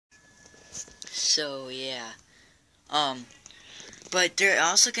So yeah, um, but they're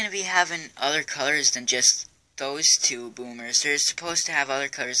also gonna be having other colors than just those two boomers. They're supposed to have other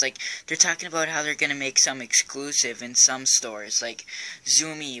colors. Like they're talking about how they're gonna make some exclusive in some stores. Like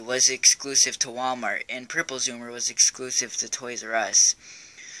Zoomy was exclusive to Walmart, and Purple Zoomer was exclusive to Toys R Us.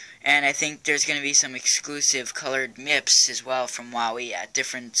 And I think there's going to be some exclusive colored MIPS as well from WowWee at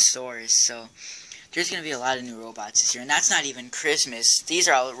different stores. So there's going to be a lot of new robots this year. And that's not even Christmas. These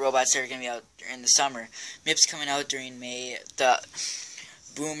are all robots that are going to be out in the summer. MIPS coming out during May. The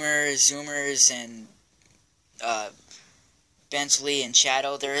Boomers, Zoomers, and Bentley and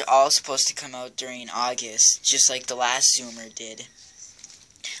Shadow, they're all supposed to come out during August. Just like the last Zoomer did.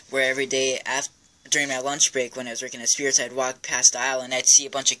 Where every day after, during my lunch break when I was working at Spirits, I'd walk past the aisle and I'd see a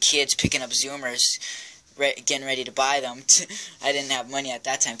bunch of kids picking up Zoomers, getting ready to buy them. I didn't have money at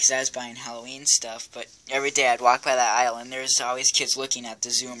that time because I was buying Halloween stuff, but every day I'd walk by that aisle and there was always kids looking at the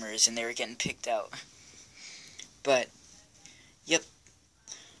Zoomers and they were getting picked out. But, yep.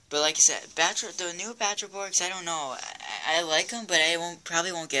 But like I said, the new Battleborgs, I don't know. I like them, but I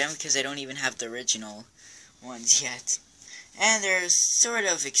probably won't get them because I don't even have the original ones yet. And they're sort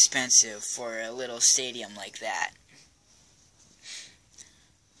of expensive for a little stadium like that.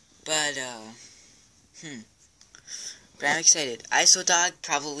 But, But I'm excited. ISODOG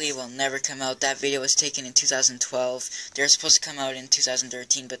probably will never come out. That video was taken in 2012. They were supposed to come out in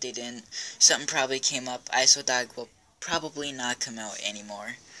 2013, but they didn't. Something probably came up. ISODOG will probably not come out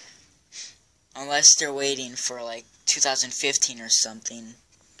anymore. Unless they're waiting for, like, 2015 or something.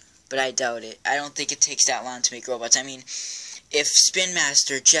 But I doubt it. I don't think it takes that long to make robots. I mean, if Spin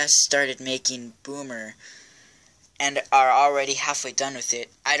Master just started making Boomer and are already halfway done with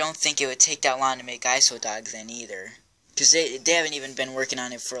it, I don't think it would take that long to make ISODOG then either. Because they haven't even been working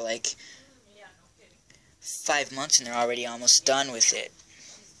on it for like 5 months and they're already almost done with it.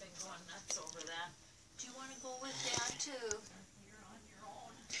 She's been going nuts over that. Do you want to go with Dad too? You're on your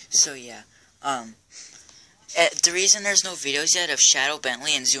own. So yeah, the reason there's no videos yet of Shadow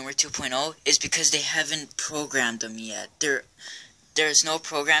Bentley and Zoomer 2.0 is because they haven't programmed them yet. There's no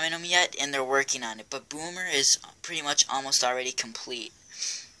programming them yet, and they're working on it. But Boomer is pretty much almost already complete.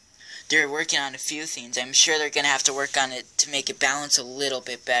 They're working on a few things. I'm sure they're going to have to work on it to make it balance a little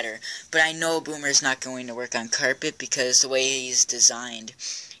bit better. But I know Boomer's not going to work on Carpet because the way he's designed.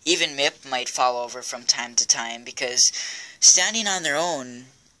 Even MIP might fall over from time to time because standing on their own,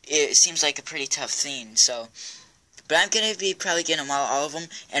 it seems like a pretty tough thing. So, but I'm going to be probably getting them all of them.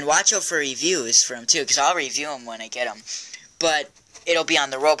 And watch out for reviews for them too, because I'll review them when I get them. But it'll be on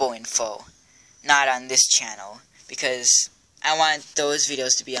the Robo Info, not on this channel, because I want those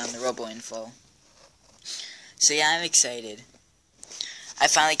videos to be on the Robo Info. So yeah, I'm excited. I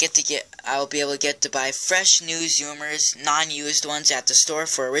finally I'll be able to get to buy fresh new Zoomers, non-used ones at the store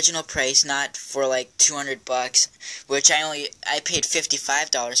for original price, not for like $200, which I paid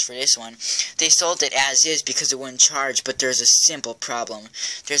 $55 for this one. They sold it as is because it wouldn't charge, but there's a simple problem.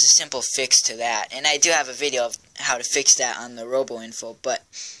 There's a simple fix to that, and I do have a video of how to fix that on the Robo Info, but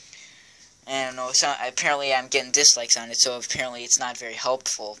I don't know, so apparently I'm getting dislikes on it, so apparently it's not very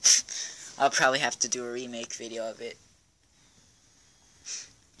helpful. I'll probably have to do a remake video of it.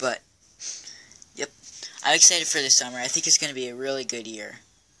 But, yep, I'm excited for this summer. I think it's going to be a really good year.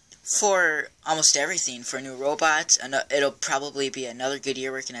 For almost everything, for new robots, it'll probably be another good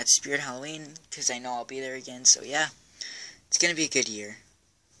year working at Spirit Halloween, because I know I'll be there again, so yeah, it's going to be a good year.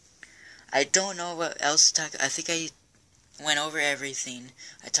 I don't know what else to talk. I think I went over everything.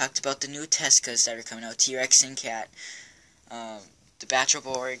 I talked about the new Tescas that are coming out, T-Rex and Cat, the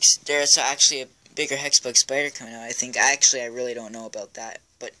Battleborgs. There's actually a bigger Hexbug Spider coming out, I think. I really don't know about that,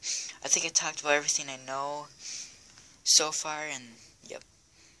 but I think I talked about everything I know so far, and yep.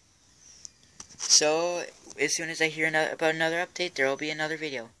 So, as soon as I hear about another update, there will be another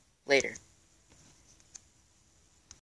video. Later.